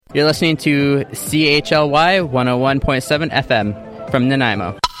You're listening to CHLY 101.7 FM from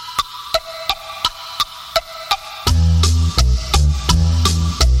Nanaimo.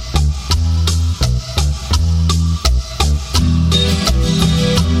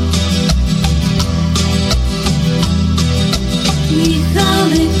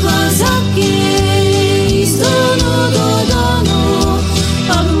 Їхали козаки із Дону до Дону,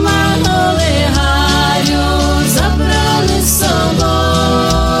 обманули Галю, забрали з собою.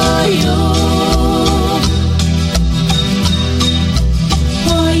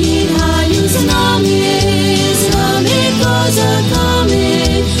 Ой, Галю, з нами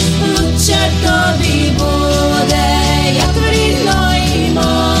козаками, лучше тобі буде, як в рідної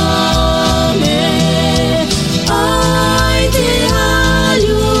мами. Ай, ти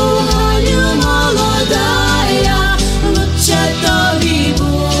Галю, Галю молодая, лучше тобі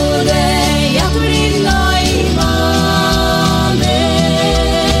буде, як в рідної мами.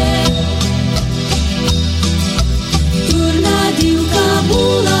 Дурна дівка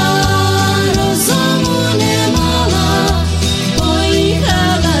була, розуму не мала,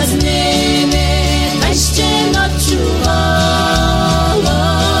 поїхала з ними, та ще ночувала.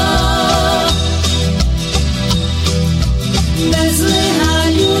 Везли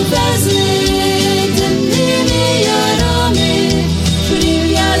Галю, везли темними ярами,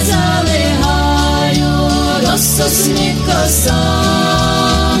 прив'язали Галю до сосни косами.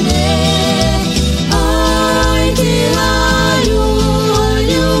 Ай, ти Галю,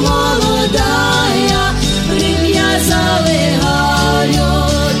 Галю молодая, прив'язали Галю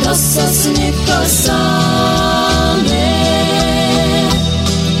до сосни косами.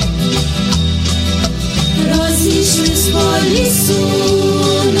 Розійшлись по лісу,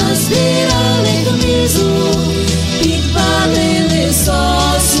 назбирали хмизу, підпалили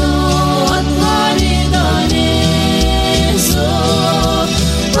сосну от гори донизу.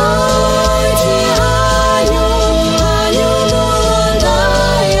 Ой, ти Галю, Галю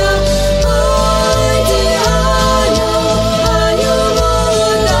молодая, ой, ти Галю, Галю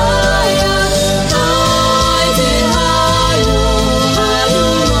молодая, ой, ти Галю, Галю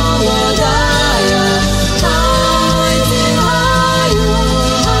молодая, ой, ти Галю,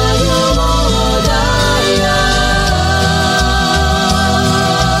 Галю молодая.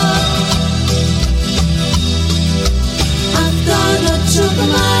 А хто дочок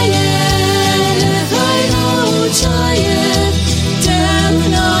має, нехай научає,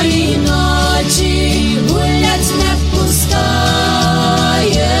 темної ночі гулять не пускає.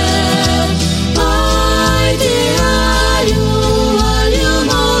 Ай, ти Галю, Галю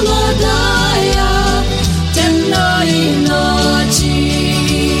молодая, темної ночі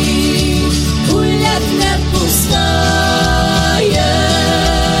гулять не пускає.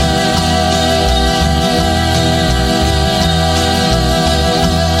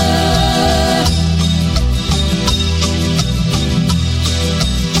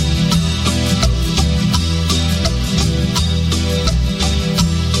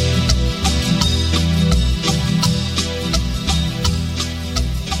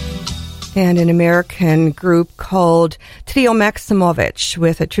 And an American group called Trio Maximovich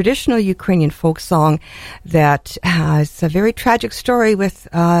with a traditional Ukrainian folk song that has a very tragic story with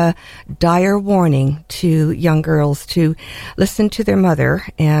a dire warning to young girls to listen to their mother,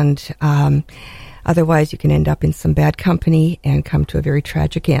 and otherwise you can end up in some bad company and come to a very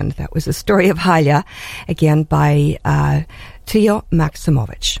tragic end. That was the story of Halia, again by Trio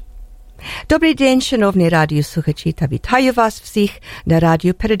Maximovich. Добрий день, шановні радіослухачі, та вітаю вас всіх на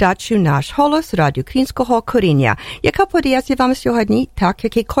радіопередачу «Наш голос» радіо Українського коріння, яка подається вам сьогодні, так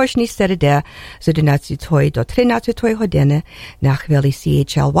як і кожній середи з 11 до 13 години на хвилі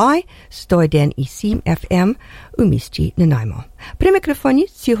CHLY 101,7 FM у місті Нанаймо. При мікрофоні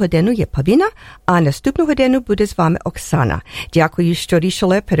цю годину є Павіна, а наступну годину буде з вами Оксана. Дякую, що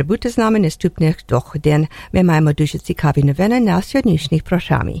рішили перебути з нами наступних 2 годин. Ми маємо дуже цікаві новини на сьогоднішній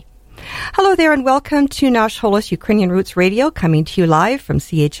програмі. Hello there and welcome to Nash Holos Ukrainian Roots Radio, coming to you live from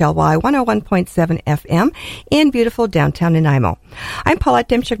CHLY 101.7 FM in beautiful downtown Nanaimo. I'm Paulette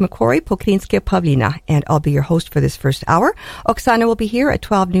Demchuk-McQuarrie, Pokrinske Pavlina, and I'll be your host for this first hour. Oksana will be here at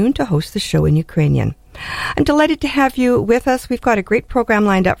 12 noon to host the show in Ukrainian. I'm delighted to have you with us. We've got a great program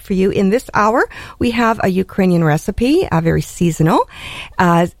lined up for you. In this hour, we have a Ukrainian recipe, very seasonal.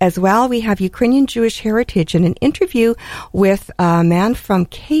 As well, we have Ukrainian Jewish heritage and an interview with a man from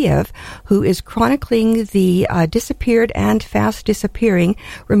Kiev who is chronicling the disappeared and fast disappearing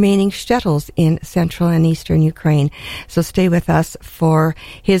remaining shtetls in central and eastern Ukraine. So stay with us for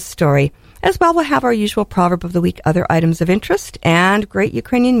his story. As well, we'll have our usual proverb of the week, other items of interest, and great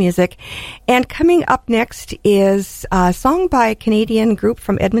Ukrainian music. And coming up next is a song by a Canadian group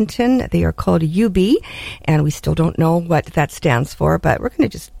from Edmonton. They are called UB, and we still don't know what that stands for, but we're going to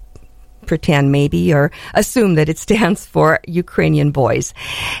just pretend maybe or assume that it stands for Ukrainian Boys.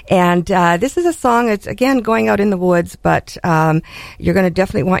 And this is a song that's, again, going out in the woods, but you're going to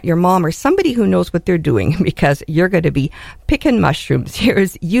definitely want your mom or somebody who knows what they're doing because you're going to be picking mushrooms.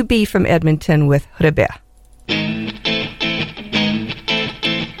 Here's UB from Edmonton with Hrebe.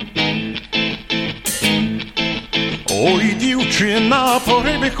 Ой, дівчина по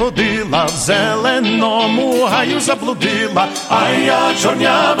гриби ходила, в зеленому гаю заблудила, а я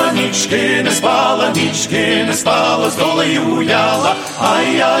чорнява нічки не спала, з долею гуляла, а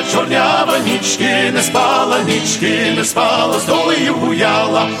я чорнява нічки не спала, з долею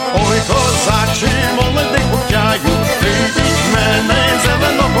гуляла. Ой, козачі, молодий гуляю, прийдіть мене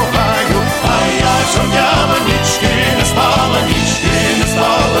зеленого гаю, а я чорнява нічки не спала,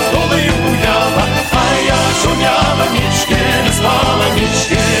 з долею гуляла, а я чорнява нічки не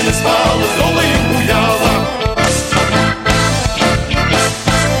спала, з долею гуляла.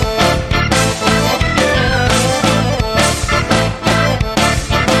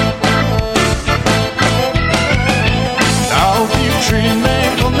 Дав дівчини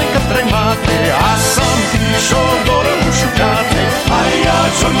коника тримати, а сам пішов дорогу шукати, а я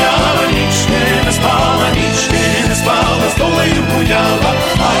чорнява нічки не спала, з долею гуляла,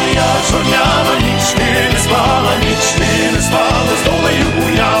 а я чорнява нічки не спала, з долею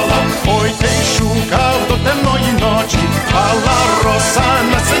гуляла. Ой, ти шукав до темної ночі, пала роса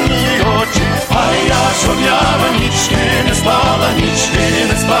на сині очі, а я чорнява нічки не спала,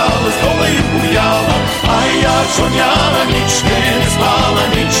 з долею гуляла, а я чорнява нічки не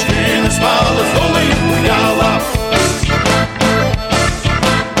спала, з долею гуляла.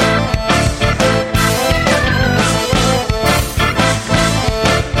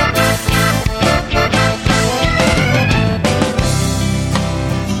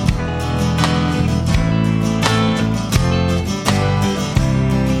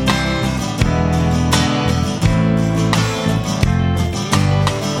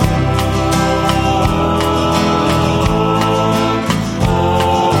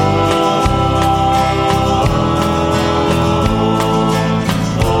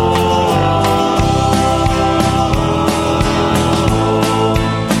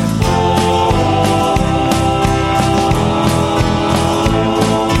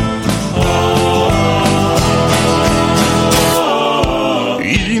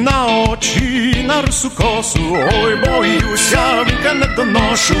 Косу, ой, боюся, віка не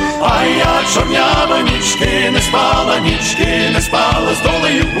доношу, а я чорнява нічки не спала, з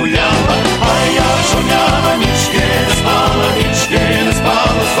долею гуляла, а я чорнява нічки не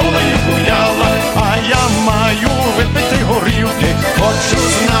спала, з долею гуляла, а я маю випити горілки, хочу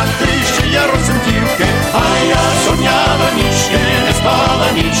знати, що я розумдівки, а я чорнява нічки не спала,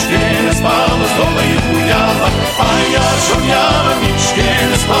 з долею гуляла, а я чорнява нічки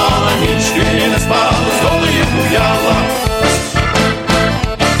не спала, з долею гуляла.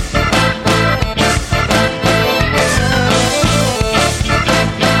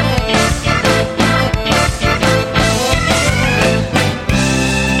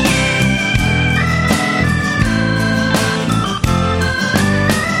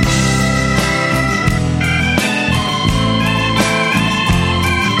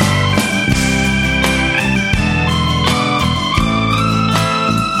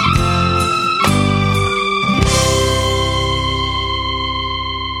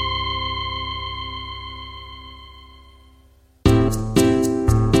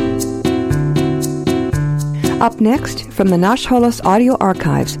 Up next, from the Nash Holos Audio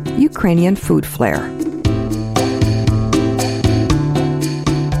Archives, Ukrainian Food Flair.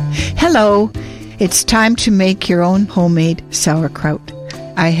 Hello, it's time to make your own homemade sauerkraut.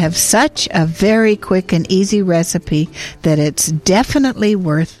 I have such a very quick and easy recipe that it's definitely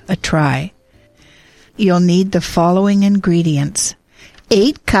worth a try. You'll need the following ingredients: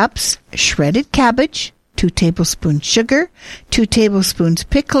 8 cups shredded cabbage, 2 tablespoons sugar, 2 tablespoons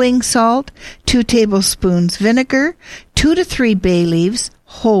pickling salt, 2 tablespoons vinegar, 2 to 3 bay leaves,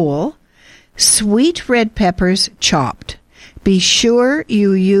 whole, sweet red peppers chopped. Be sure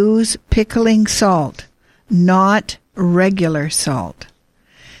you use pickling salt, not regular salt.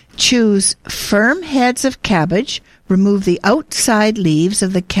 Choose firm heads of cabbage, remove the outside leaves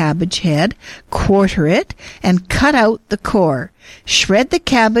of the cabbage head, quarter it, and cut out the core. Shred the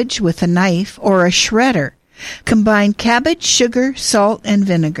cabbage with a knife or a shredder. Combine cabbage, sugar, salt, and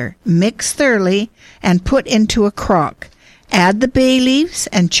vinegar. Mix thoroughly and put into a crock. Add the bay leaves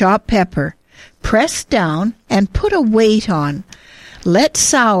and chopped pepper. Press down and put a weight on. Let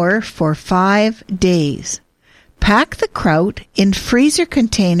sour for 5 days. Pack the kraut in freezer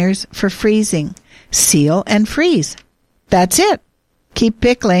containers for freezing. Seal and freeze. That's it. Keep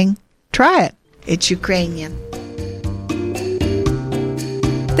pickling. Try it. It's Ukrainian.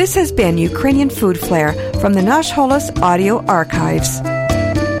 This has been Ukrainian Food Flair from the Nash Holos Audio Archives.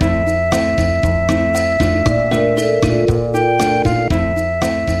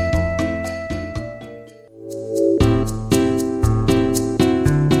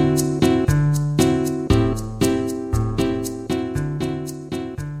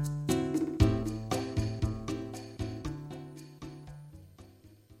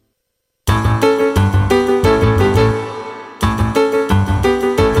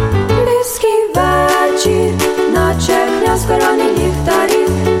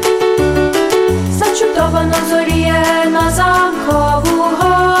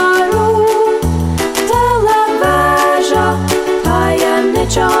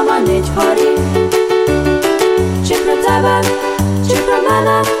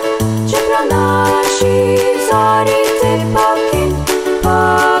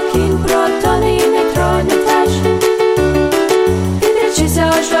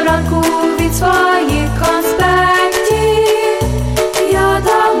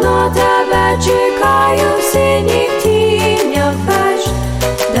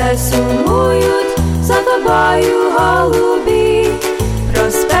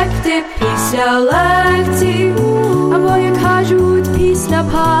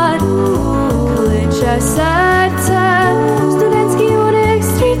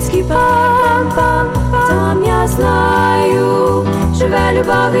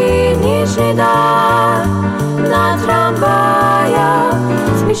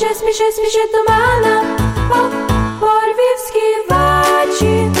 Спіши до мене, по львівській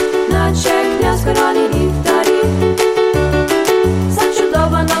вечі, наче князь короні ліхтарі.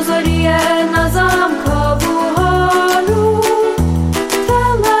 Зачудовано зоріє на замкову гору.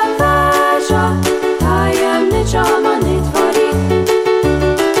 Телевежа таємнича манить горі.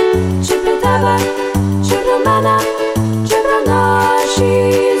 Чи про тебе, чи про мене, чи про наші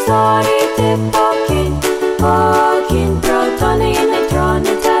зорі ти покинь, покинь протони і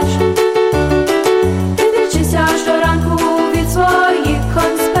нейтрони теж. Відречися щоранку від своїх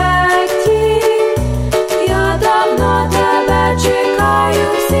конспектів. Я давно тебе чекаю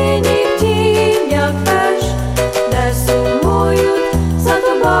в синіх тінях веж, де сумують за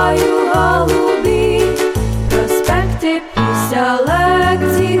тобою голубі проспекти після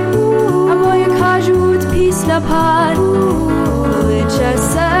лекцій. Або, як кажуть, після пар кличе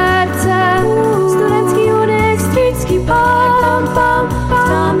серце. Студентський уник, стрільський пам-пам.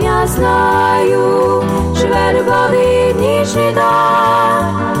 Там я знаю, живе любові нічний дар.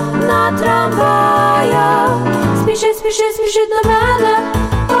 На трамваях спіши до мене,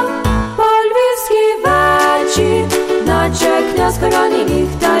 по львівській вечі, наче князь короні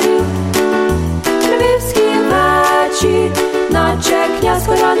ліхтарі. Львівські вечі, наче князь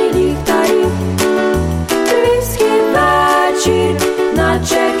короні ліхтарі. Львівські вечі,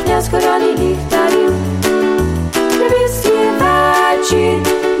 наче князь короні ліхтарі. Львівські вечі,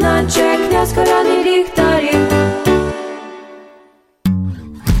 наче князь короні ліхтарі.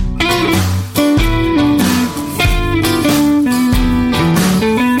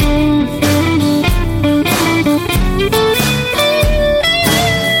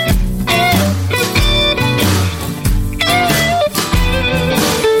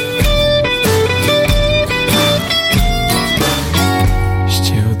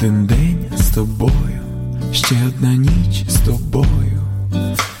 Ще одна ніч з тобою,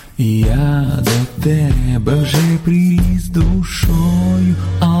 і я до тебе вже приріс душою,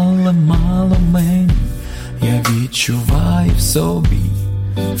 але мало мені, я відчуваю в собі,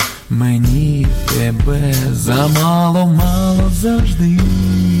 мені тебе замало, мало завжди,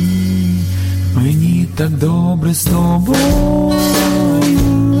 мені так добре з тобою,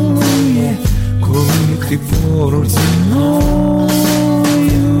 коли ти поруч зі мною.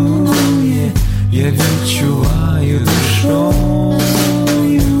 Я відчуваю душою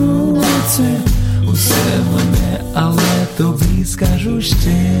це усе мене, але тобі скажу ще.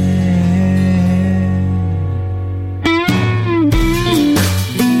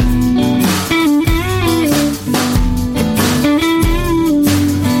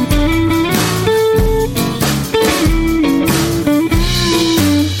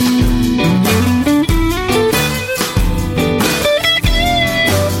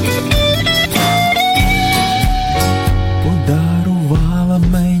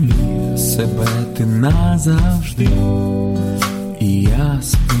 Назавжди, і я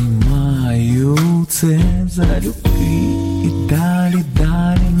спіймаю Знаю, це залюбки, і далі,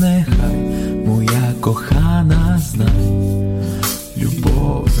 далі нехай моя кохана знай.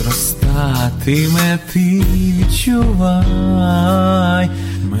 Любов зростатиме, ти відчувай.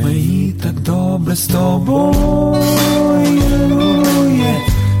 Мені так добре з тобою є,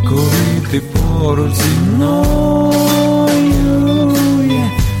 коли ти поруч зі мною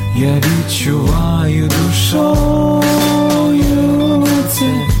є. Я відчуваю душою це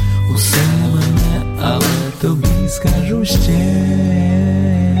усе мене, але тобі скажу ще.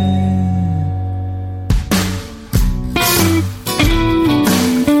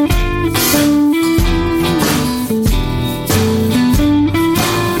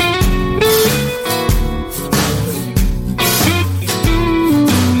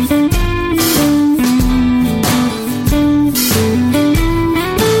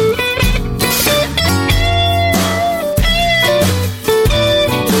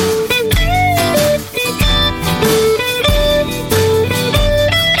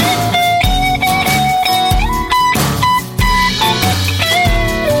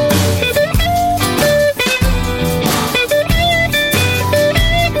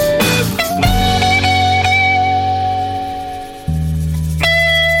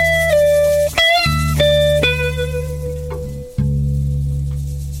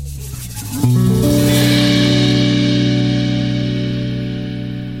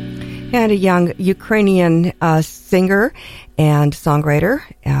 And a young Ukrainian singer and songwriter,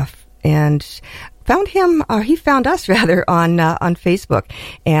 and he found us rather on Facebook,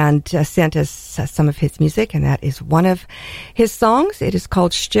 and sent us some of his music, and that is one of his songs. It is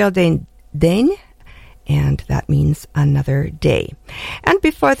called Ще один день, and that means another day. And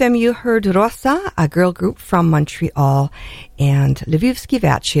before them you heard Rosa, a girl group from Montreal, and Lvivsky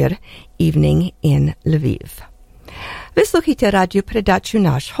Вечір, Evening in Lviv. Ви слухаєте радіопередачу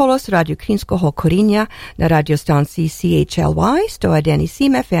 «Наш голос» радіо Українського коріння на радіостанції CHLY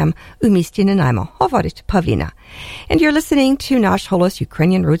 101.7 FM у місті Нанаймо. Говорить Павліна. And you're listening to «Наш голос»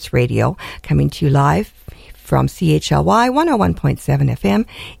 Ukrainian Roots Radio, coming to you live from CHLY 101.7 FM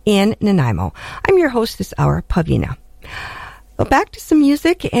in Nanaimo. I'm your host this hour, Pavlina. Well, back to some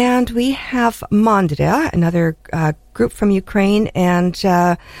music, and we have Mandria, another group from Ukraine, and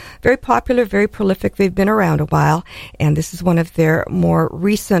very popular, very prolific. They've been around a while, and this is one of their more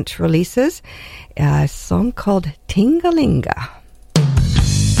recent releases, a song called Tingalinga.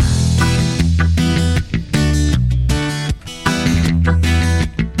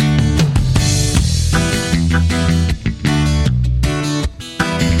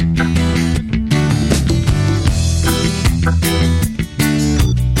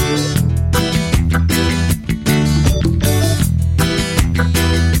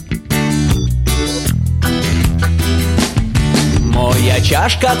 Моя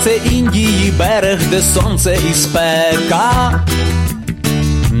чашка – це Індії, берег, де сонце і спека.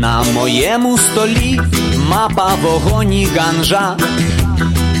 На моєму столі мапа, вогонь і ганжа.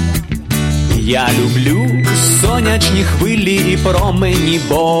 Я люблю сонячні хвилі і промені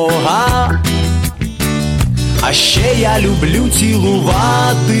Бога. А ще я люблю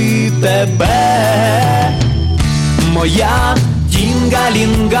цілувати тебе. Моя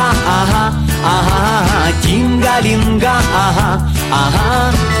тінгалінга, ага, ага, тінгалінга, ага,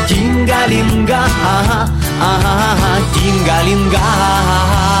 ага, тінгалінга, ага, ага,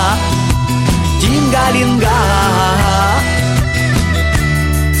 тінгалінга, тінгалінга.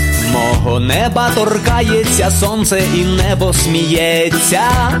 Мого неба торкається сонце, і небо сміється,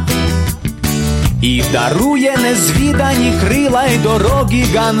 і дарує незвідані крила й дорогі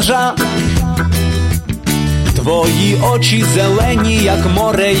ганжа. Твої очі зелені, як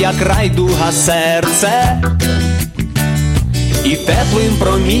море, як райдуга серце, і теплим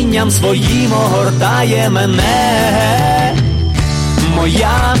промінням своїм огортає мене.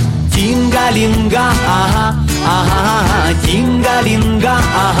 Моя тінгалінга, ага, ага, тінгалінга,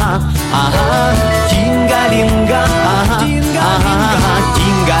 ага, ага, тінгалінга, ага, ага,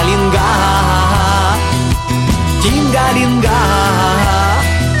 тінгалінга, тінгалінга.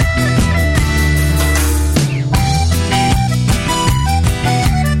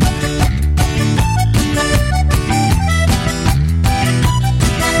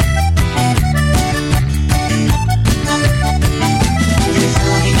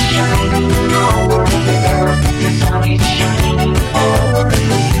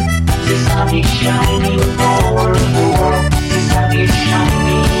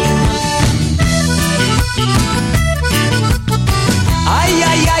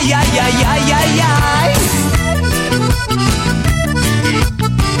 Ай-яй-яй-яй-яй-яй-яй.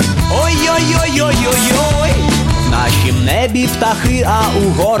 Ой-ой-ой-ой-ой-ой. В нашім небі птахи, а у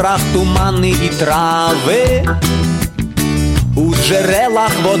горах тумани і трави. У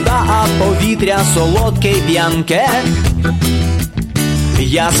джерелах вода, а повітря солодке й п'янке.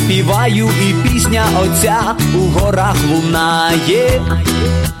 Я співаю, і пісня оця у горах лунає.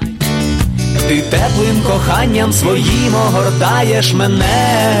 Ти теплим коханням своїм огортаєш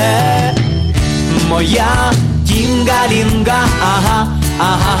мене. Моя тінгалінга, ага,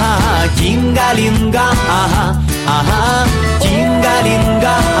 ага, тінгалінга, ага, ага,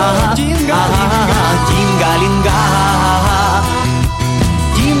 тінгалінга, ага, ага, тінгалінга, ага,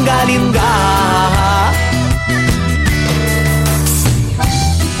 тінгалінга, ага.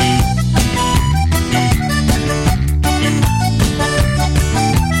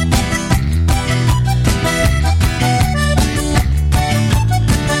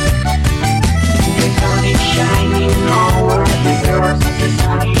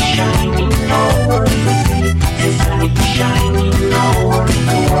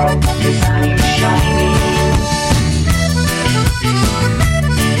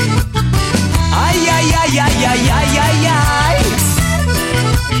 Ай-яй-яй-яй-яй-яй-яй.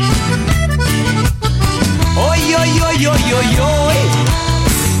 Ой-ой-ой-ой-ой-ой.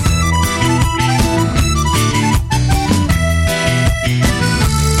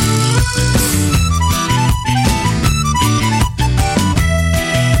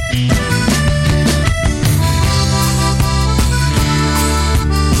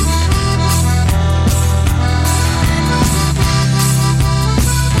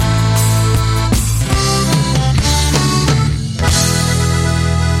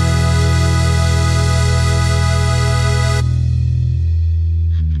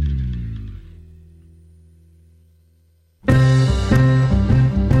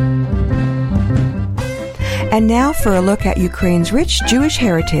 And now for a look at Ukraine's rich Jewish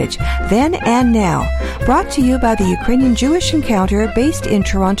heritage, then and now, brought to you by the Ukrainian Jewish Encounter based in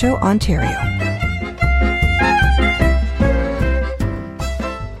Toronto, Ontario.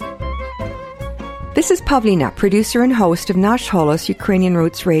 This is Pavlina, producer and host of Nash Holos Ukrainian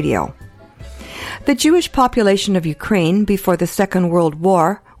Roots Radio. The Jewish population of Ukraine before the Second World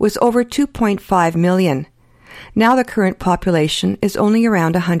War was over 2.5 million. Now the current population is only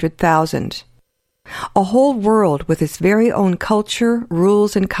around 100,000. A whole world with its very own culture,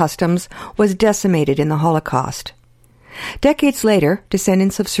 rules, and customs was decimated in the Holocaust. Decades later,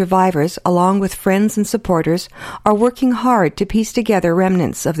 descendants of survivors, along with friends and supporters, are working hard to piece together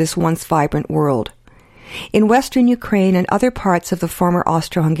remnants of this once vibrant world. In western Ukraine and other parts of the former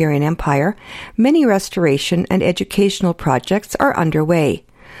Austro-Hungarian Empire, many restoration and educational projects are underway.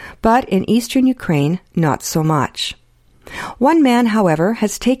 But in eastern Ukraine, not so much. One man, however,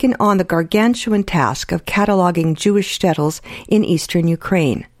 has taken on the gargantuan task of cataloging Jewish shtetls in eastern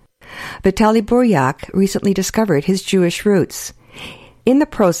Ukraine. Vitaly Buryak recently discovered his Jewish roots. In the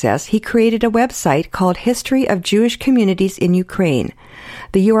process, he created a website called History of Jewish Communities in Ukraine.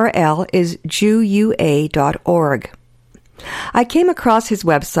 The URL is jewua.org. I came across his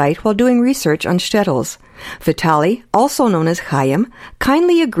website while doing research on shtetls. Vitaly, also known as Chaim,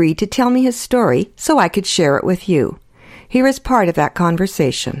 kindly agreed to tell me his story so I could share it with you. Here is part of that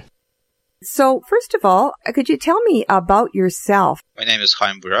conversation. So, first of all, could you tell me about yourself? My name is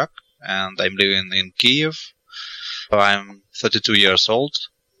Chaim Buryak, and I'm living in Kyiv. I'm 32 years old.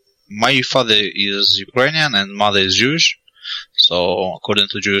 My father is Ukrainian and mother is Jewish. So, according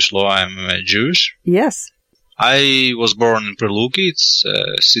to Jewish law, I'm Jewish. Yes. I was born in Preluki, it's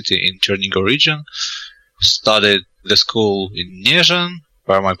a city in Chernihiv region. Studied the school in Nezhin,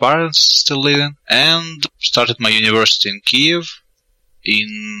 where my parents still living, and started my university in Kyiv in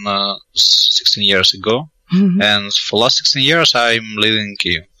 16 years ago. Mm-hmm. And for the last 16 years, I'm living in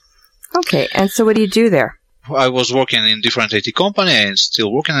Kyiv. Okay, and so what do you do there? I was working in different IT company and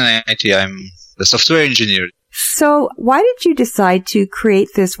still working in IT. I'm the software engineer. So why did you decide to create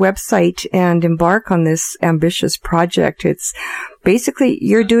this website and embark on this ambitious project? It's basically,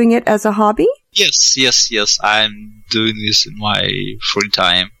 you're doing it as a hobby? Yes. I'm doing this in my free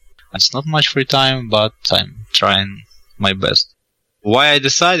time. It's not much free time, but I'm trying my best. Why I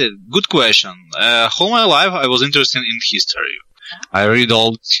decided? Good question. All my life I was interested in history. I read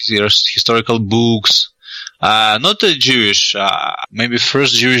all historical books. Not Jewish, maybe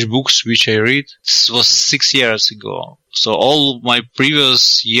first Jewish books which I read was 6 years ago. So all my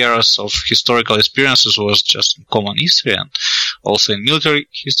previous years of historical experiences was just common history and also in military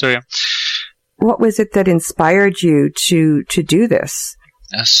history. What was it that inspired you to do this?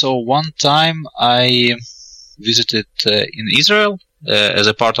 So one time I visited in Israel as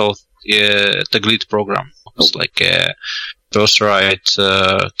a part of the Taglit program. It was like a birthright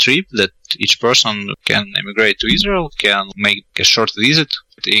trip that each person can emigrate to Israel, can make a short visit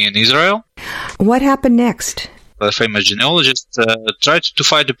in Israel. What happened next? The famous genealogist tried to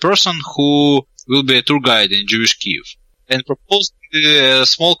find a person who will be a tour guide in Jewish Kiev and proposed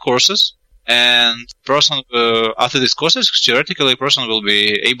small courses. And person after these courses, theoretically, a person will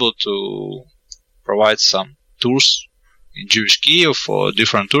be able to provide some tours in Jewish Kiev for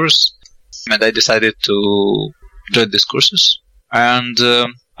different tours. And I decided to join these courses. And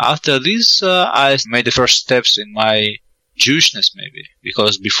after this, I made the first steps in my Jewishness, maybe,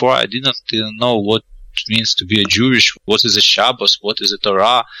 because before I didn't know what it means to be a Jewish. What is a Shabbos? What is a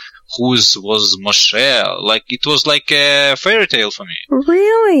Torah? Was Moshe? Like, it was like a fairy tale for me.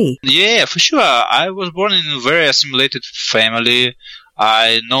 Really? Yeah, for sure. I was born in a very assimilated family.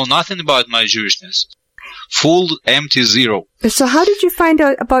 I know nothing about my Jewishness. Full, empty, zero. So how did you find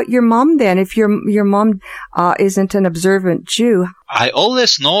out about your mom then, if your mom isn't an observant Jew? I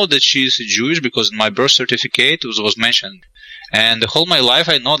always know that she is Jewish because in my birth certificate it was mentioned. And the whole my life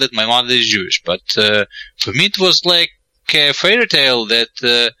I know that my mother is Jewish. But for me it was like a fairy tale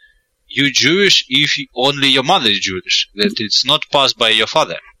that you're Jewish if only your mother is Jewish, that it's not passed by your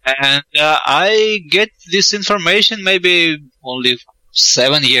father. And I get this information maybe only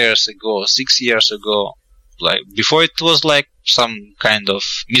 7 years ago, 6 years ago. Like, before it was like some kind of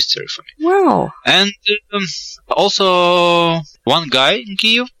mystery for me. Wow. And also one guy in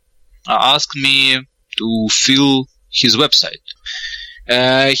Kiev asked me to fill his website.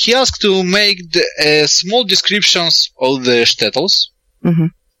 He asked to make small descriptions of the shtetls. Mm-hmm.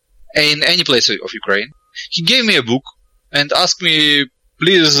 In any place of Ukraine. He gave me a book and asked me,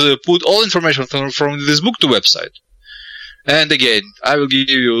 please put all information from this book to website. And again, I will give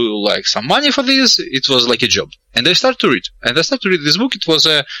you like some money for this. It was like a job. And I started to read. And I started to read this book. It was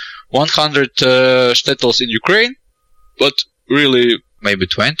 100 shtetls in Ukraine, but really maybe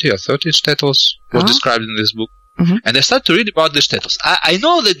 20 or 30 shtetls was described in this book. Mm-hmm. And I started to read about the shtetls. I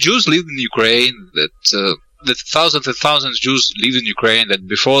know that Jews lived in Ukraine, that thousands and thousands of Jews lived in Ukraine, that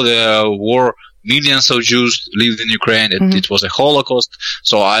before the war, millions of Jews lived in Ukraine, that it was a Holocaust.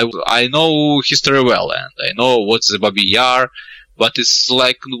 So I know history well, and I know what's the Babi Yar, but it's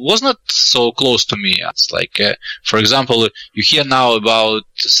like, it was not so close to me. It's like, for example, you hear now about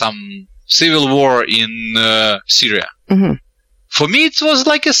some civil war in Syria. Mm-hmm. For me, it was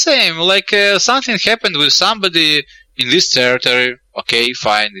like the same, like something happened with somebody in this territory. Okay,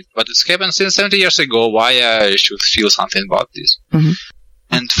 fine, but it's happened since 70 years ago. Why I should feel something about this? Mm-hmm.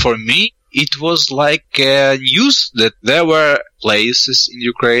 And for me, it was like news that there were places in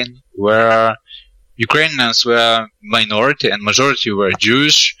Ukraine where Ukrainians were minority and majority were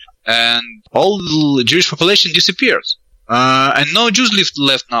Jewish, and all the Jewish population disappeared. And no Jews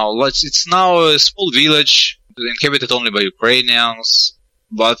left now. It's now a small village inhabited only by Ukrainians,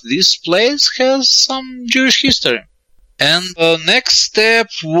 but this place has some Jewish history. And the next step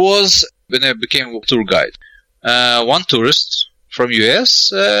was when I became a tour guide. One tourist from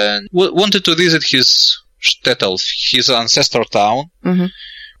US wanted to visit his shtetl, his ancestral town,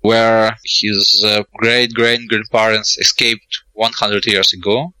 where his great-grandparents escaped 100 years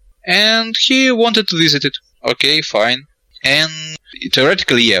ago, and he wanted to visit it. Okay, fine. And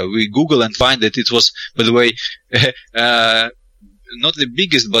theoretically, yeah, we Google and find that it was, by the way, not the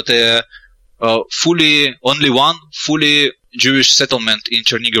biggest, but only one fully Jewish settlement in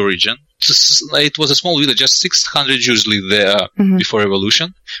Chernihiv region. It was a small village, just 600 Jews lived there before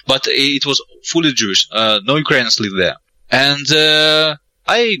revolution, but it was fully Jewish. No Ukrainians lived there. And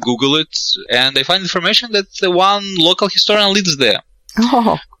I Google it, and I find information that one local historian lives there.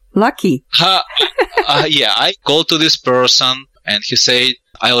 Oh, lucky. Yeah, I called to this person, and he said,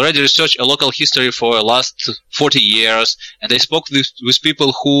 I already researched a local history for the last 40 years, and I spoke with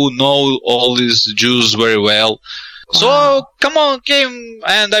people who know all these Jews very well. Wow. So, come on, came,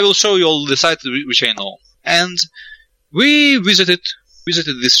 and I will show you all the sites which I know. And we visited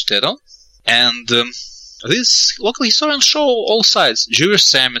this shtetl, and this local historians show all sites. Jewish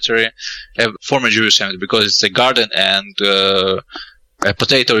cemetery, a former Jewish cemetery, because it's a garden and a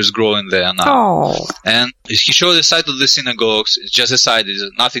potato is growing there now. Oh. And he showed the site of the synagogues. It's just a site.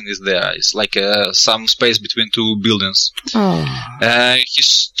 Nothing is there. It's like some space between two buildings. Oh. He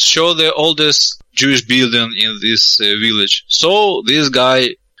showed the oldest Jewish building in this village. So this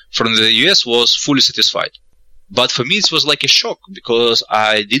guy from the US was fully satisfied. But for me it was like a shock, because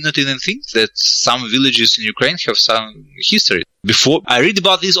I did not even think that some villages in Ukraine have some history. Before, I read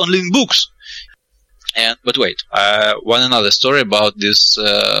about this only in books. But wait, one another story about this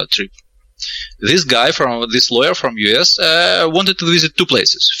trip. This lawyer from US wanted to visit two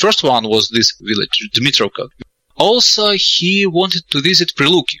places. First one was this village, Dmitrovka. Also, he wanted to visit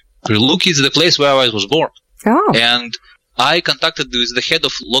Priluki. Priluki is the place where I was born. Oh. And I contacted with the head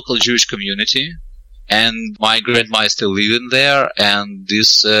of local Jewish community, and my grandma is still living there, and this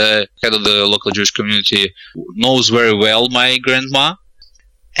head of the local Jewish community knows very well my grandma.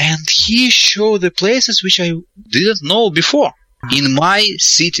 And he showed the places which I didn't know before in my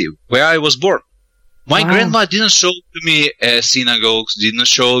city where I was born. My grandma didn't show to me synagogues, didn't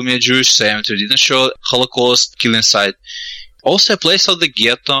show me a Jewish cemetery, didn't show Holocaust killing site. Also a place of the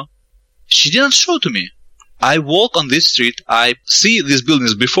ghetto. She didn't show to me. I walk on this street, I see these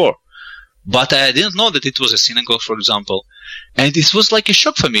buildings before, but I didn't know that it was a synagogue, for example. And it was like a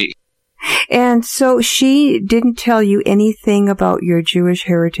shock for me. And so she didn't tell you anything about your Jewish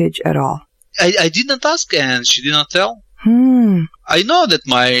heritage at all? I didn't ask, and she didn't tell. I know that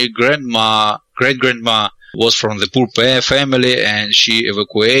my great-grandma was from the poor family, and she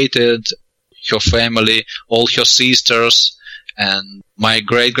evacuated her family, all her sisters, and my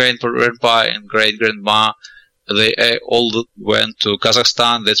great-grandpa and great-grandma, they all went to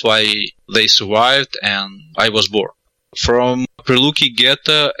Kazakhstan. That's why they survived, and I was born. From Priluki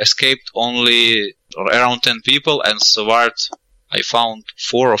ghetto escaped only around 10 people, and survived, I found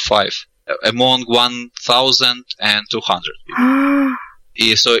 4 or 5. Among 1,200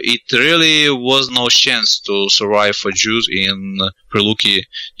 people. So it really was no chance to survive for Jews in Priluki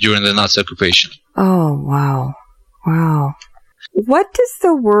during the Nazi occupation. Oh, wow. Wow. What does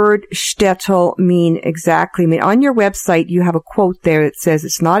the word shtetl mean exactly? I mean, on your website, you have a quote there that says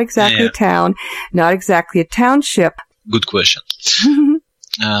it's not exactly a town, not exactly a township. Good question.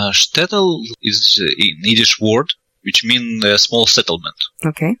 Shtetl is an Yiddish word which means a small settlement.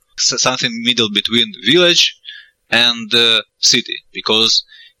 Okay. Something middle between village and city. Because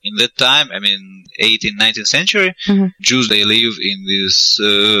in that time, 18th, 19th century, Jews, they live in these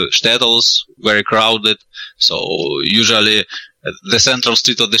shtetls, very crowded. So usually the central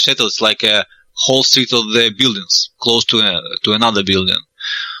street of the shtetl is like a whole street of the buildings, close to another building,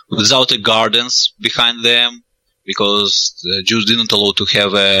 without the gardens behind them, because the Jews didn't allow to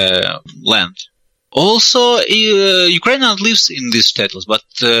have land. Also, Ukrainian lives in these shtetls, but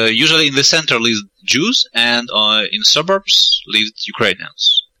usually in the center live Jews, and in suburbs lived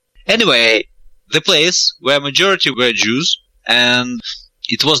Ukrainians. Anyway, the place where majority were Jews, and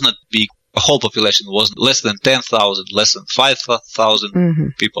it was not big. The whole population was less than 10,000, less than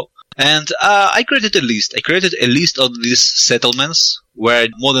 5,000 people. And I created a list. I created a list of these settlements where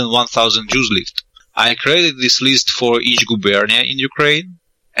more than 1,000 Jews lived. I created this list for each gubernia in Ukraine,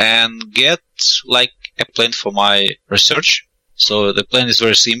 and get like a plan for my research. So the plan is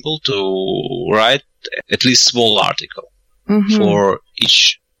very simple: to write at least small article for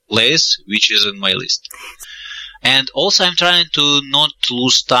each place which is in my list. And also I'm trying to not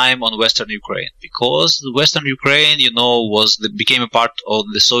lose time on Western Ukraine, because the Western Ukraine, became a part of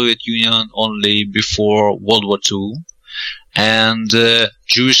the Soviet Union only before World War II. And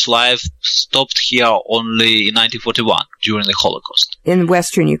Jewish life stopped here only in 1941 during the Holocaust. In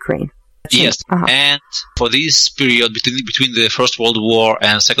Western Ukraine. Yes. And for this period between the First World War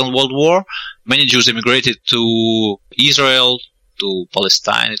and Second World War, many Jews immigrated to Israel, to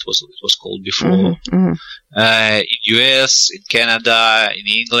Palestine, it was called before, in US, in Canada, in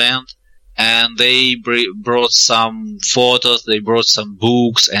England, and they brought some photos, they brought some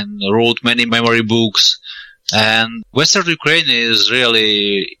books, and wrote many memory books. And Western Ukraine is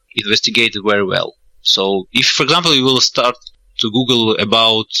really investigated very well. So if, for example, you will start to Google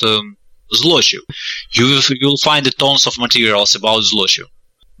about Zlochiv, you will find tons of materials about Zlochiv.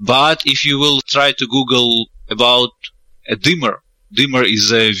 But if you will try to Google about Dimir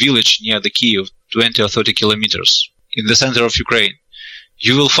is a village near the Kiev, 20 or 30 kilometers in the center of Ukraine,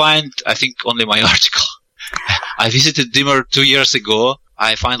 you will find, I think, only my article. I visited Dimir 2 years ago.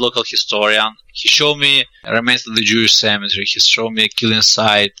 I find local historian. He showed me remains of the Jewish cemetery. He showed me a killing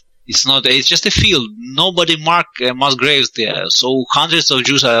site. It's just a field. Nobody marked mass graves there. So hundreds of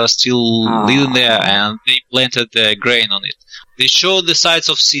Jews are still living there, and they planted grain on it. They showed the sites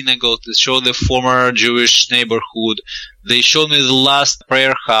of synagogues. They showed the former Jewish neighborhood. They showed me the last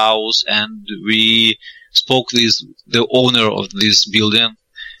prayer house, and we spoke with the owner of this building.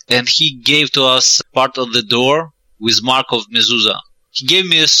 And he gave to us part of the door with mark of mezuzah. He gave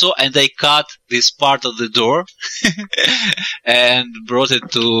me a saw, and I cut this part of the door and brought it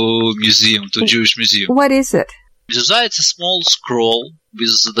to museum, to Jewish museum. What is it? Mezuzah, it's a small scroll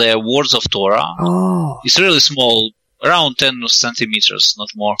with the words of Torah. It's really small, around 10 centimeters, not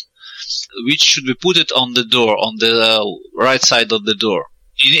more, which should be put it on the door, on the right side of the door,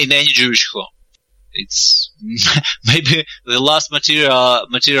 in any Jewish home. It's maybe the last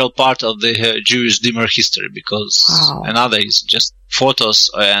material part of the Jewish dimmer history, because another is just photos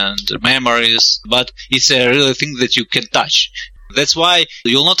and memories, but it's a real thing that you can touch. That's why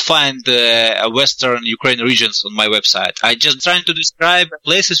you'll not find Western Ukraine regions on my website. I just trying to describe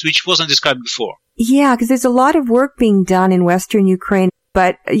places which wasn't described before. Yeah, because there's a lot of work being done in Western Ukraine.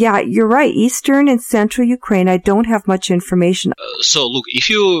 But yeah, you're right. Eastern and Central Ukraine, I don't have much information. So look, if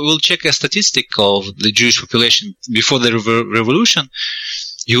you will check a statistic of the Jewish population before the revolution,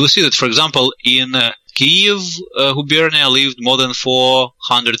 you will see that, for example, in Kiev gubernia lived more than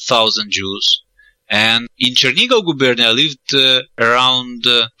 400,000 Jews. And in Chernigov gubernia lived around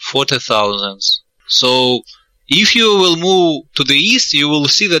 40,000. So if you will move to the east, you will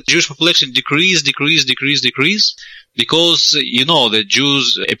see that Jewish population decrease, because you know the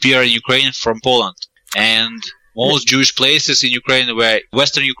Jews appear in Ukraine from Poland, and most Jewish places in Ukraine were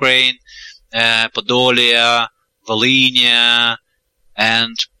Western Ukraine, Podolia, Volhynia,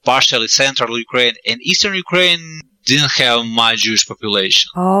 and partially Central Ukraine, and Eastern Ukraine didn't have much Jewish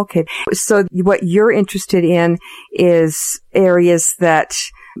population. Okay, so what you're interested in is areas that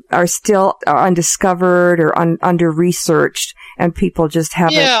are still undiscovered or under-researched, and people just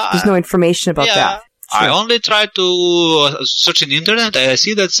haven't, there's no information about that. I only tried to search in the internet, and I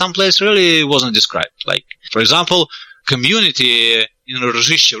see that some place really wasn't described. Like, for example, community in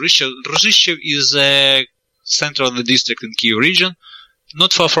Rozhishev. Rozhishev is a center of the district in Kyiv region,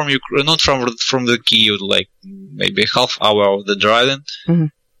 not far from not from the Kyiv, like maybe half hour of the driving. Mm-hmm.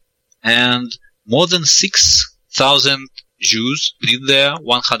 And more than 6,000 Jews lived there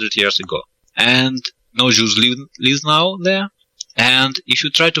 100 years ago. And no Jews live now there. And if you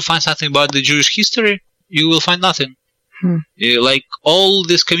try to find something about the Jewish history, you will find nothing. Like, all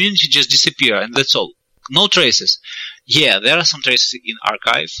this community just disappear, and that's all. No traces. Yeah, there are some traces in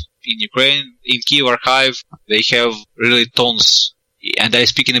archive. In Ukraine, in Kyiv archive, they have really tons. And I'm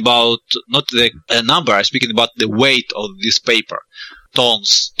speaking about not the number, I'm speaking about the weight of this paper.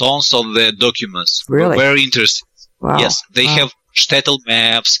 Tons of the documents. Really? Very interesting. Wow. Yes, they have shtetl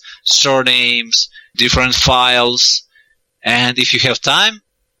maps, surnames, different files. And if you have time,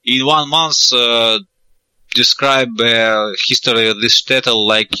 in 1 month, describe history of this shtetl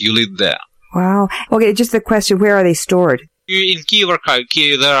like you live there. Wow. Okay, just a question, where are they stored? In Kyiv archive.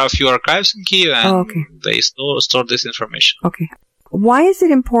 There are a few archives in Kyiv, and they store this information. Okay. Why is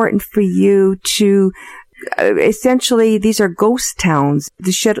it important for you to, essentially, these are ghost towns.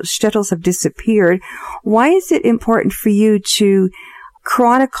 The shtetls have disappeared. Why is it important for you to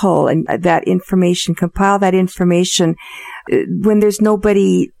chronicle that information, compile that information when there's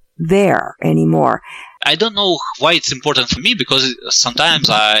nobody there anymore? I don't know why it's important for me, because sometimes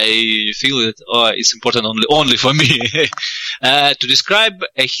I feel that it's important only for me to describe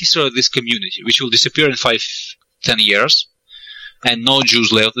a history of this community, which will disappear in 5-10 years, and no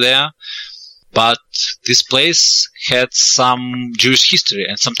Jews left there. But this place had some Jewish history,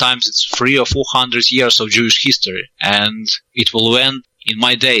 and sometimes it's 300 or 400 years of Jewish history, and it will end in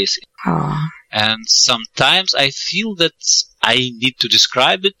my days. And sometimes I feel that I need to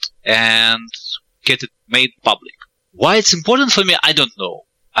describe it and get it made public. Why it's important for me, I don't know.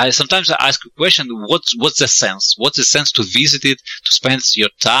 Sometimes I ask a question, what's the sense? What's the sense to visit it, to spend your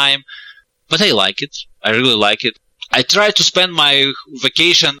time? But I like it. I really like it. I try to spend my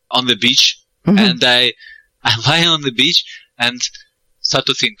vacation on the beach, and I lie on the beach and start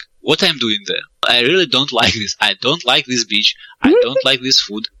to think, what I'm doing there? I really don't like this. I don't like this beach. I don't like this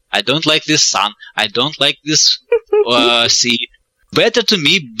food. I don't like this sun. I don't like this sea. Better to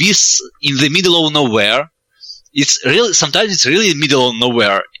me be in the middle of nowhere. Sometimes it's really in the middle of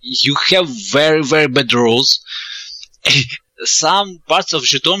nowhere. You have very, very bad roads. Some parts of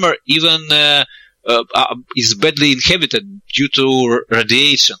Zhytomyr even is badly inhabited due to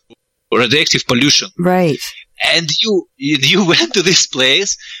radioactive pollution. Right. And you went to this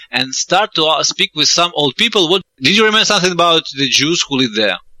place and start to speak with some old people. What did you remember something about the Jews who live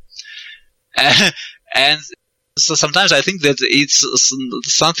there? And so sometimes I think that it's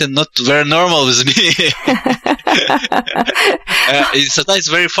something not very normal with me. Sometimes it's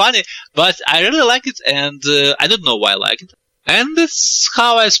very funny, but I really like it, and I don't know why I like it. And that's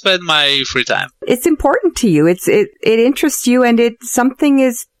how I spend my free time. It's important to you. It interests you, and it's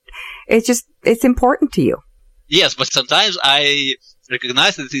important to you. Yes, but sometimes I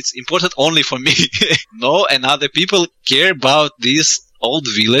recognize that it's important only for me. No, and other people care about this old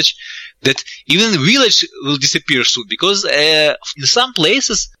village, that even the village will disappear soon, because in some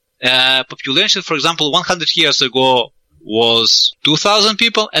places, population, for example, 100 years ago was 2,000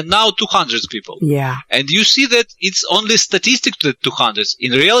 people, and now 200 people. Yeah. And you see that it's only statistic to the 200.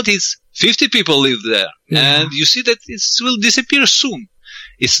 In reality, it's 50 people live there. Yeah. And you see that it will disappear soon.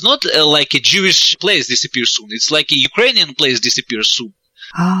 It's not like a Jewish place disappear soon. It's like a Ukrainian place disappear soon.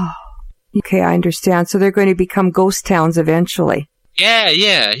 Oh, okay, I understand. So they're going to become ghost towns eventually. Yeah.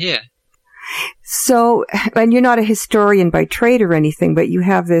 So, and you're not a historian by trade or anything, but you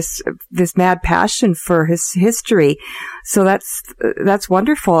have this mad passion for his history. So that's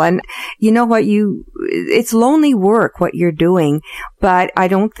wonderful. And you know what, it's lonely work what you're doing, but I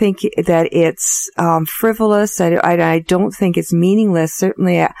don't think that it's frivolous. I don't think it's meaningless.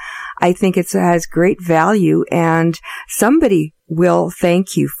 Certainly, I think it has great value, and somebody will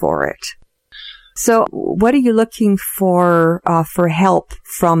thank you for it. So what are you looking for help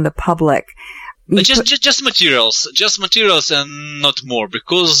from the public? Just materials and not more,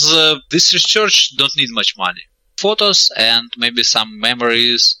 because this research don't need much money. Photos and maybe some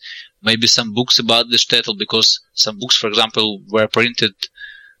memories, maybe some books about the shtetl, because some books, for example, were printed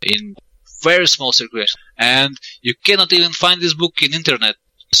in very small circulation, and you cannot even find this book in internet.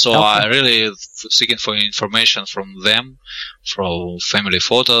 So okay. I really seeking for information from them, from family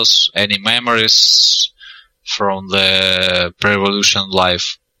photos, any memories from the pre-revolution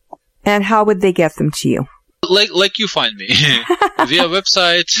life. And how would they get them to you? Like you find me via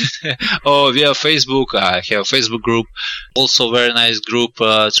website or via Facebook. I have a Facebook group, also very nice group,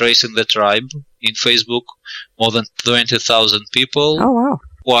 Tracing the Tribe in Facebook. More than 20,000 people. Oh wow!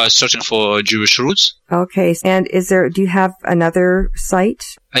 Who are searching for Jewish roots. Okay, and do you have another site?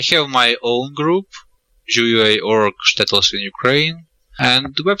 I have my own group, Jew.ua.org, Shtetls in Ukraine,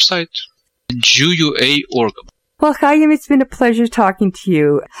 and the website, Jew.ua.org. Well, Chaim, it's been a pleasure talking to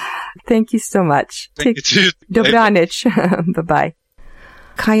you. Thanь you so much. Thank you too. Dobranich. Bye-bye.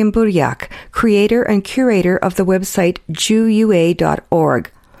 Chaim Buryak, creator and curator of the website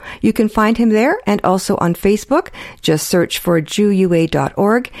Jew.ua.org. You can find him there and also on Facebook. Just search for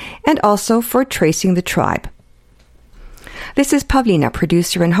Jew.ua.org and also for Tracing the Tribe. This is Pavlina,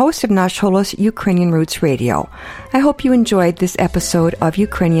 producer and host of Nash Holos Ukrainian Roots Radio. I hope you enjoyed this episode of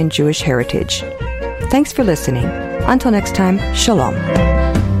Ukrainian Jewish Heritage. Thanks for listening. Until next time, Shalom.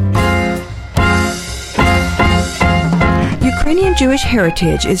 Ukrainian Jewish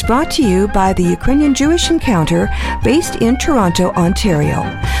Heritage is brought to you by the Ukrainian Jewish Encounter based in Toronto, Ontario.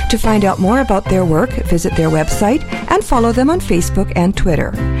 To find out more about their work, visit their website and follow them on Facebook and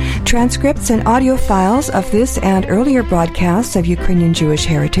Twitter. Transcripts and audio files of this and earlier broadcasts of Ukrainian Jewish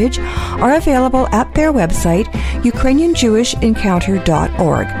Heritage are available at their website,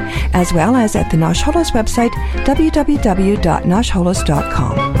 ukrainianjewishencounter.org, as well as at the Nash Holos website,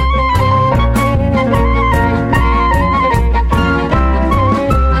 www.nashholos.com.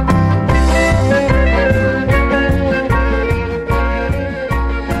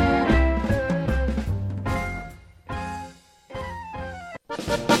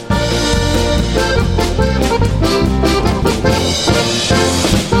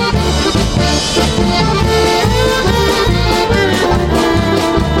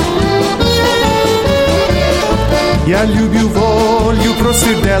 Я люблю волю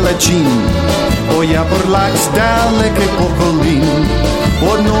просив далечин, бо я порлак з далеких поколінь. В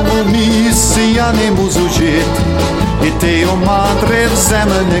одному місці я не можу жити, і ти, о матре, в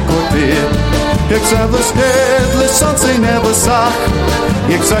землю не котить. Як завестедле сонце небесах,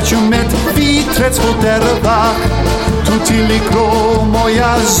 як зачумить вітрець по деревах, тут тільки кров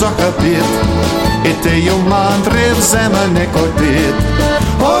моя захопить, і ти, о матре, в землю не котить.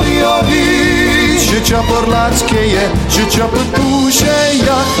 Орі, życia porlackie, życia podłuże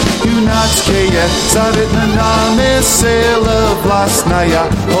jak junackie, zarydne nami sila własnaja,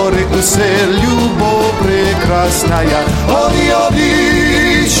 ory user lubow прекрасная. Ori,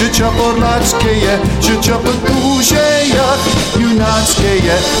 życia porlackie, życia podłuże jak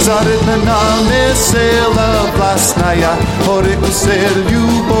junackie, zarydne nami sila własnaja, ory user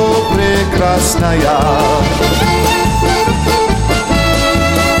lubow прекрасная.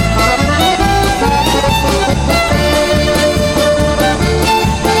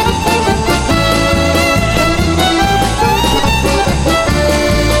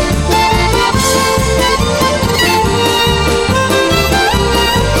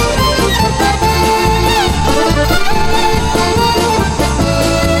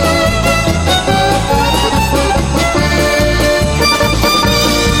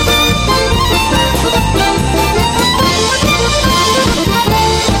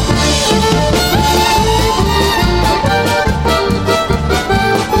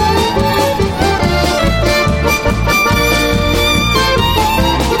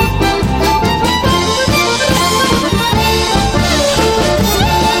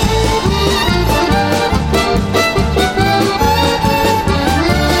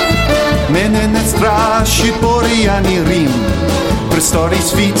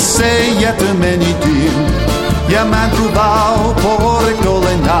 stories fietsen jette men i dyn. Ja man truvau por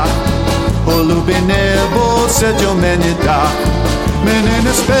dolena. Olubi nebo sedjo men i dak.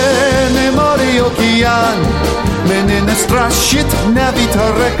 Menene spene mori okian. Menene strashit nevita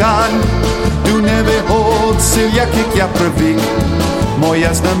regan. Du neve hod silja kik ja prvik.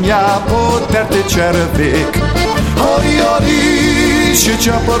 Moja znam ja poderte červik. Hori, hori,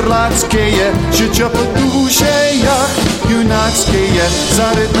 žeča porlatskeje, žeča po dušejah junatskeje.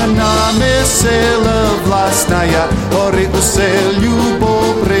 Zaredna nam vesela vlastnaja, hori usel ljubov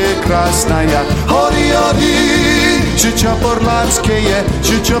prekrasnaja. Hori, hori, žeča porlatskeje,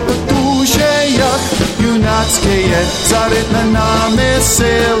 žeča po dušejah junatskeje. Zaredna nam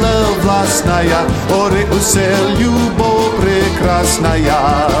vesela vlastnaja, hori usel ljubov prekrasnaja.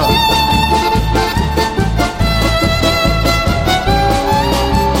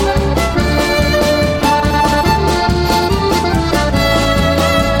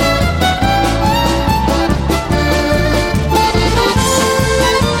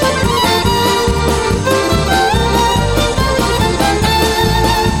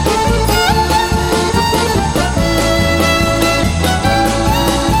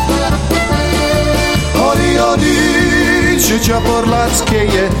 Žeča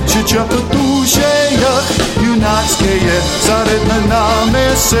porlatskeje, žeča po dušejah junatskeje. Zaredna nam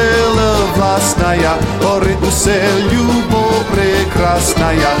vesela vlastnaja, hori usel ljubov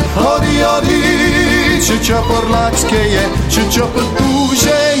prekrasnaja. Hori, hori, žeča porlatskeje, žeča po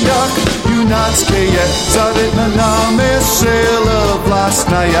dušejah junatskeje. Zaredna nam vesela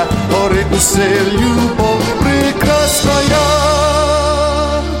vlastnaja, hori usel ljubov prekrasnaja.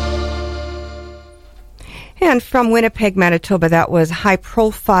 And from Winnipeg, Manitoba, that was High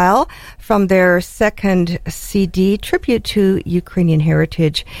Profile from their second CD, Tribute to Ukrainian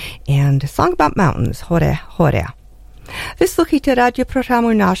Heritage, and a song about mountains, Hore, Hore. Vyslухайте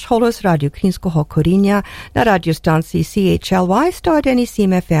радіопрограму «Наш голос» радіо Українського коріння на радіостанції CHLY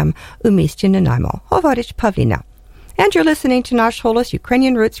 101.7 FM у місті Нанаймо. Говорить Павліна. And you're listening to Nash Holos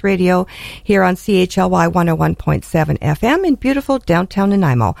Ukrainian Roots Radio here on CHLY 101.7 FM in beautiful downtown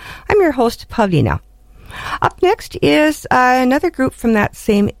Nanaimo. I'm your host, Pavlina. Up next is another group from that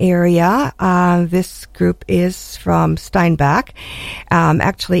same area. This group is from Steinbach.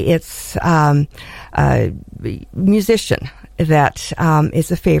 Actually, it's a musician that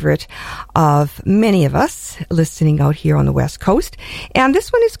is a favorite of many of us listening out here on the West Coast. And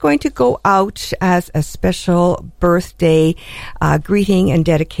this one is going to go out as a special birthday greeting and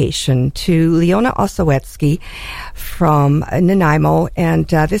dedication to Leona Osowetsky from Nanaimo. And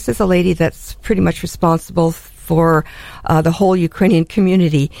this is a lady that's pretty much responsible for the whole Ukrainian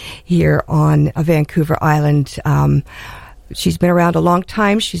community here on Vancouver Island. She's been around a long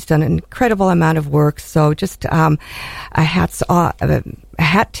time. She's done an incredible amount of work. So just a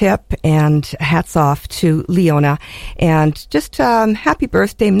hat tip and hats off to Leona. And just happy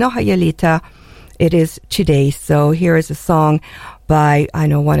birthday, Mnoha Yelita. It is today. So here is a song by, I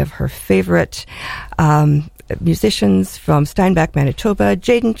know, one of her favorite musicians from Steinbach, Manitoba,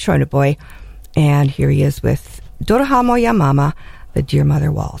 Jaden Chornaboy. And here he is with Doroha Moja Mama, the Dear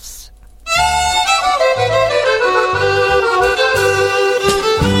Mother Waltz.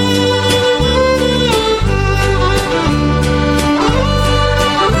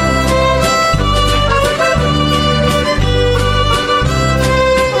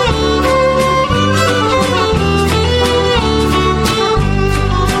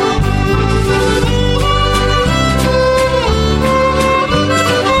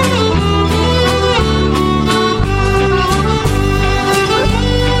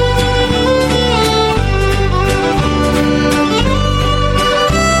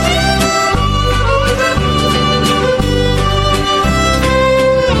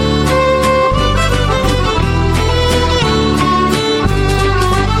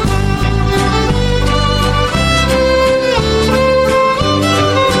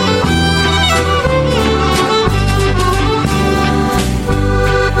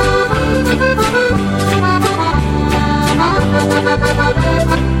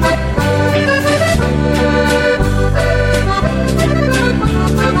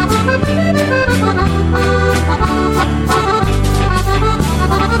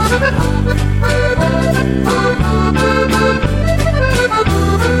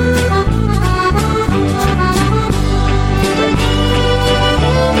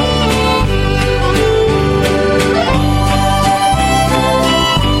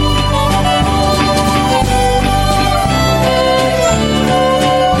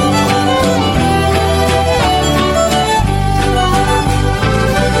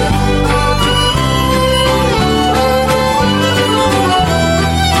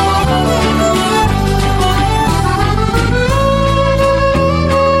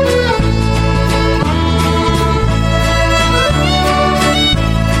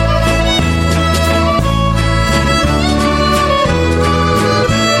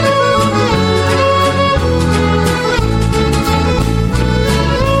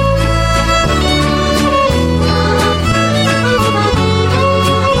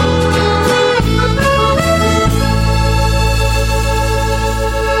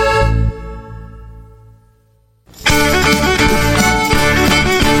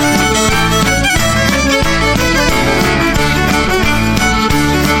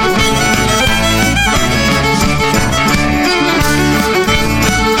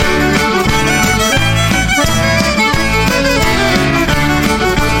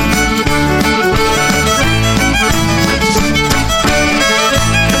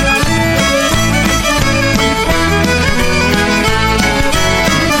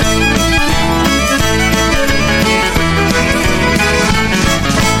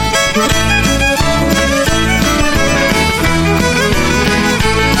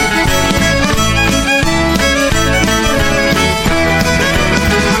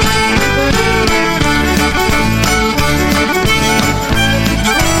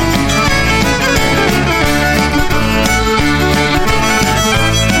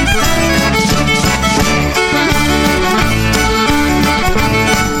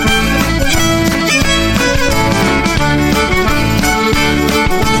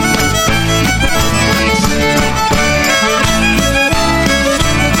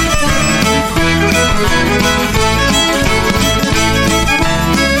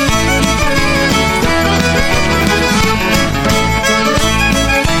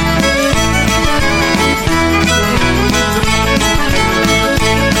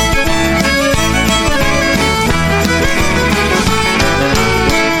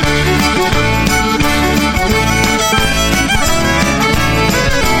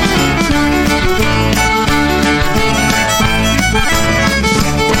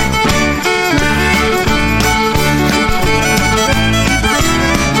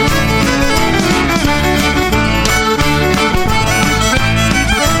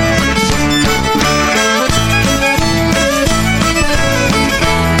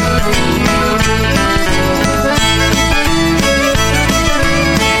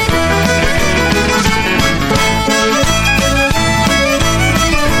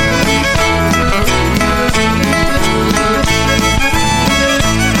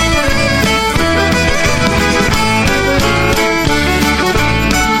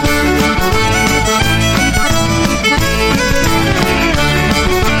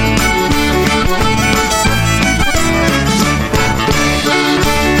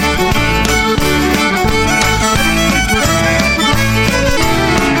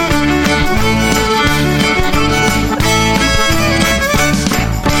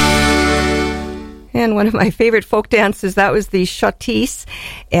 And one of my favorite folk dances, that was the shotis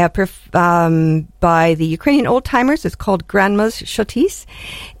by the Ukrainian old-timers. It's called Grandma's Shotis.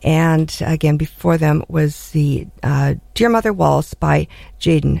 And again, before them was the Dear Mother Waltz by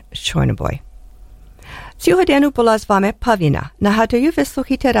Jaden Chornaboy. Цю годину була з вами Павліна. Нагадую, ви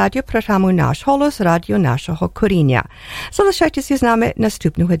слухаєте радіопрограму «Наш голос» радіо нашого коріння. Залишайтеся з нами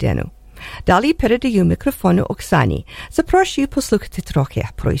наступну годину. Далі передаю мікрофону Оксані. Запрошую послухати трохи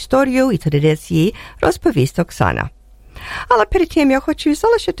про історію і традиції, розповість Оксана. Але перед тим я хочу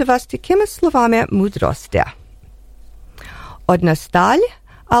залишити вас такими словами мудрості. Одна сталь,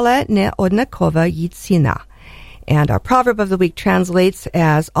 але не однакова її ціна. And our proverb of the week translates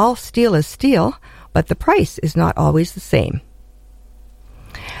as, all steel is steel, but the price is not always the same.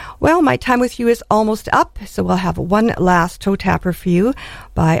 Well, my time with you is almost up, so we'll have one last toe tapper for you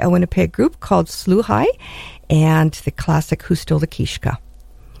by a Winnipeg group called Sluhai and the classic Who Stole the Kishka.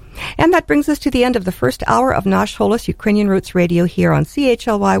 And that brings us to the end of the first hour of Nash Holos Ukrainian Roots Radio here on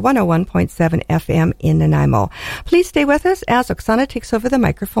CHLY 101.7 FM in Nanaimo. Please stay with us as Oksana takes over the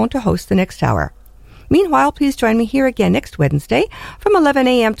microphone to host the next hour. Meanwhile, please join me here again next Wednesday from 11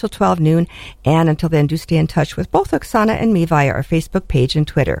 a.m. till 12 noon. And until then, do stay in touch with both Oksana and me via our Facebook page and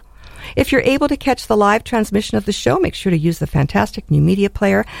Twitter. If you're able to catch the live transmission of the show, make sure to use the fantastic new media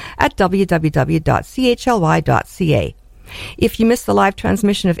player at www.chly.ca. If you miss the live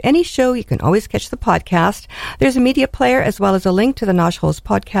transmission of any show, you can always catch the podcast. There's a media player as well as a link to the Nash Holos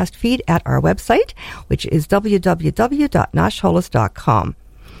podcast feed at our website, which is www.nashholos.com.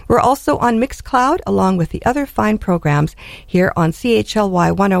 We're also on Mixcloud, along with the other fine programs here on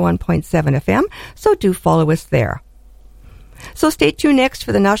CHLY 101.7 FM, so do follow us there. So stay tuned next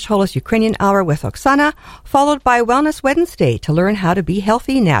for the Nash Holos Ukrainian Hour with Oksana, followed by Wellness Wednesday to learn how to be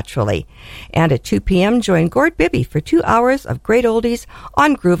healthy naturally. And at 2 p.m., join Gord Bibby for 2 hours of great oldies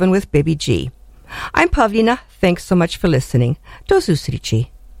on Groovin' with Bibby G. I'm Pavlina. Thanks so much for listening. Do zустрічі.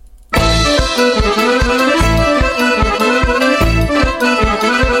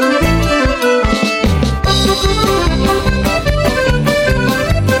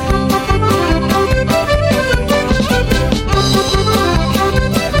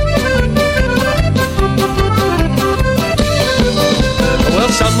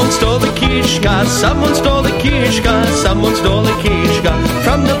 Someone stole the kishka, someone stole the kishka, someone stole the kishka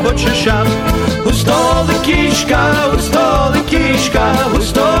from the butcher shop. Who stole the kishka? Who stole the kishka? Who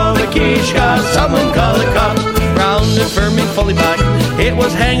stole the kishka? Someone call the cop. Round and for me fully back, it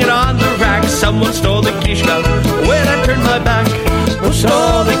was hanging on the rack. Someone stole the kishka when I turned my back. Who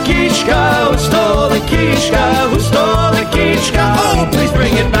stole the kishka? Who stole the kishka? Who stole the kishka? Oh, please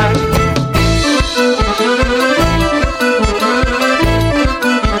bring it back.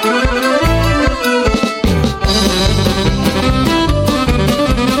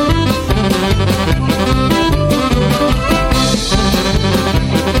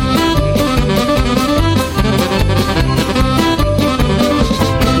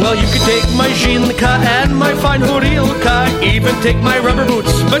 Take my zhinka and my fine horilka, even take my rubber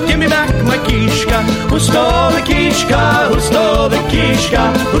boots, but give me back my kishka. Who stole the kishka? Who stole the kishka?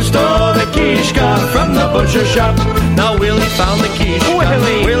 Who stole the kishka from the butcher shop? Now Willie found the kishka.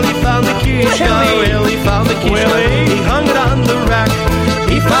 Willie found the kishka. Willie found the kishka. He hung it on the rack.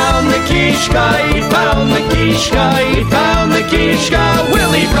 He found the kishka. He found the kishka. He found the kishka.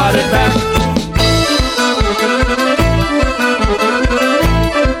 Willie brought it back.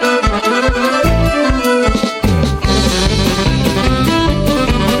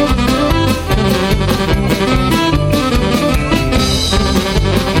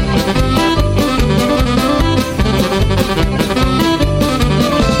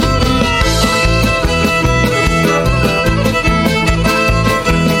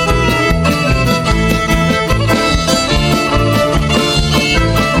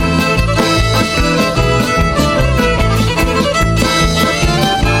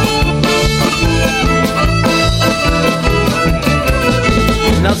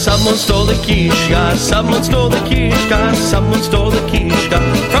 Someone stole the kishka, someone stole the kishka, someone stole the kishka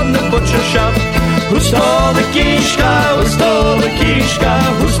from the butcher shop. Who stole the kishka? Who stole the kishka?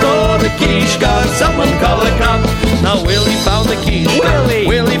 Who stole the kishka? Someone call the cop. Now Willie found the kishka.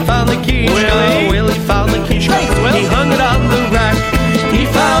 Willie found the kishka. Willie found the kishka. He hung it on the rack. He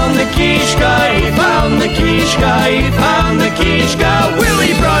found the kishka. He found the kishka. He found the kishka.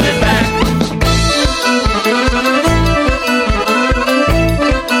 Willie brought it back.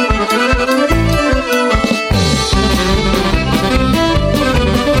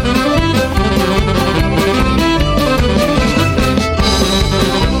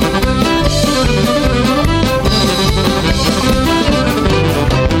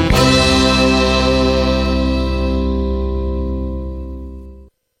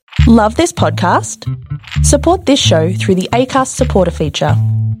 Love this podcast? Support this show through the Acast supporter feature.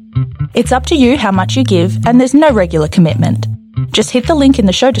 It's up to you how much you give, and there's no regular commitment. Just hit the link in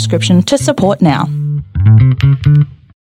the show description to support now.